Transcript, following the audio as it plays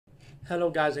Hello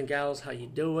guys and gals, how you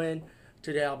doing?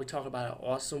 Today I'll be talking about an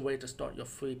awesome way to start your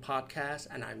free podcast,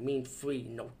 and I mean free,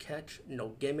 no catch, no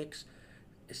gimmicks.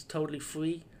 It's totally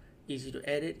free, easy to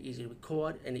edit, easy to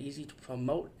record, and easy to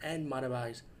promote and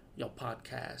monetize your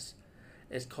podcast.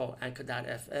 It's called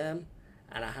Anchor.fm,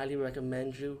 and I highly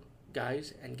recommend you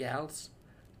guys and gals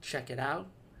check it out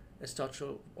and start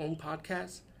your own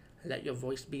podcast and let your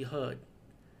voice be heard.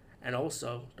 And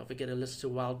also, don't forget to listen to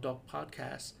Wild Dog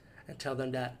Podcast and tell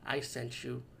them that I sent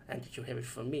you and that you hear it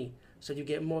from me. So you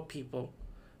get more people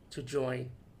to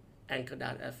join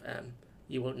Anchor.fm.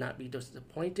 You will not be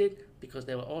disappointed because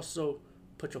they will also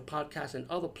put your podcast in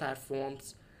other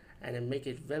platforms and then make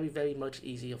it very, very much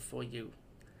easier for you.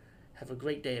 Have a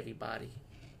great day, everybody.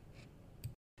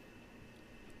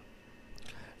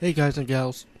 Hey guys and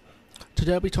gals,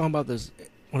 today I'll be talking about this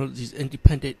one of these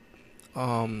independent,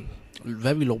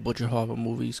 very low budget horror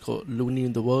movies called Loony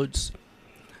in the Woods,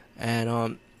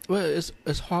 and well,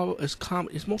 it's horror,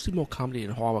 it's mostly more comedy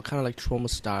than horror, kind of like Trauma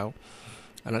style,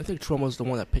 and I think Trauma is the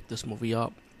one that picked this movie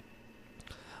up.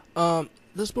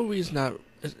 This movie is not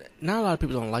a lot of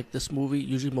people don't like this movie.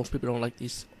 Usually, most people don't like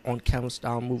these on camera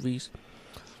style movies,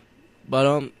 but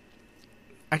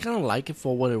I kind of like it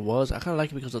for what it was. I kind of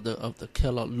like it because of the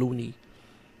killer Loony,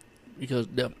 because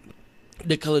the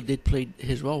killer did play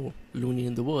his role, Loony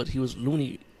in the Woods. He was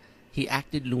Loony. He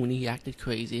acted loony. He acted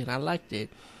crazy, and I liked it.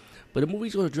 But the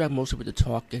movie's gonna drag most of it to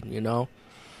talking,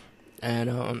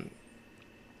 and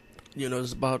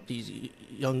it's about these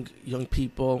young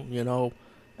people, and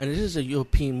it is a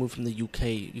European movie from the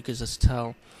UK. You can just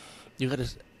tell. You got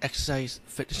this exercise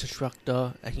fitness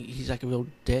instructor, and he's like a real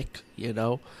dick,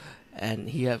 and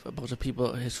he have a bunch of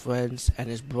people, his friends, and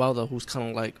his brother, who's kind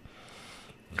of like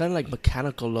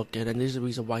mechanical looking, and there's a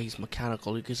reason why he's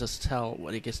mechanical. You can just tell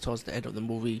when it gets towards the end of the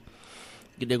movie.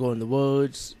 They go in the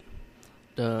woods.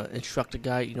 The instructor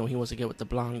guy, he wants to get with the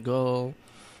blonde girl,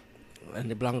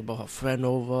 and the blonde brought her friend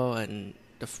over, and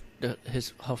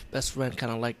her best friend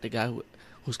kind of like the guy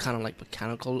who's kind of like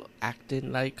mechanical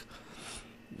acting. Like,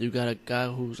 you got a guy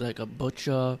who's like a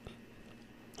butcher.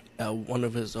 One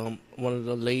of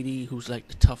the lady who's like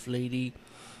the tough lady,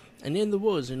 and in the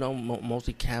woods,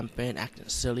 mostly camping, acting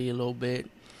silly a little bit,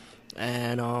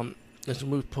 and as the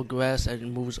movie progresses and it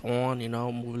moves on,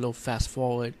 move a little fast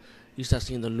forward, you start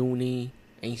seeing the Loony,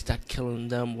 and you start killing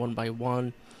them one by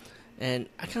one, and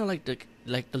I kind of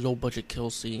like the low budget kill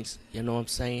scenes, you know what I'm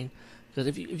saying? Because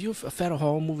if you're a fan of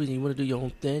horror movies and you want to do your own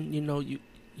thing,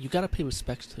 you gotta pay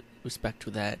respect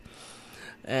to that.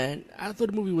 And I thought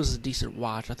the movie was a decent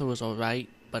watch. I thought it was alright,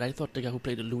 but I thought the guy who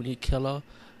played the Loony killer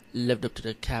lived up to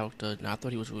the character, and I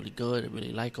thought he was really good and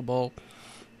really likable.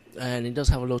 And he does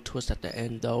have a little twist at the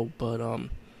end though, but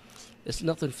it's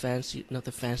nothing fancy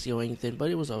or anything,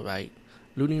 but it was alright.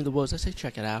 Loony in the Woods, I say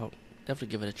check it out. Definitely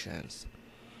give it a chance.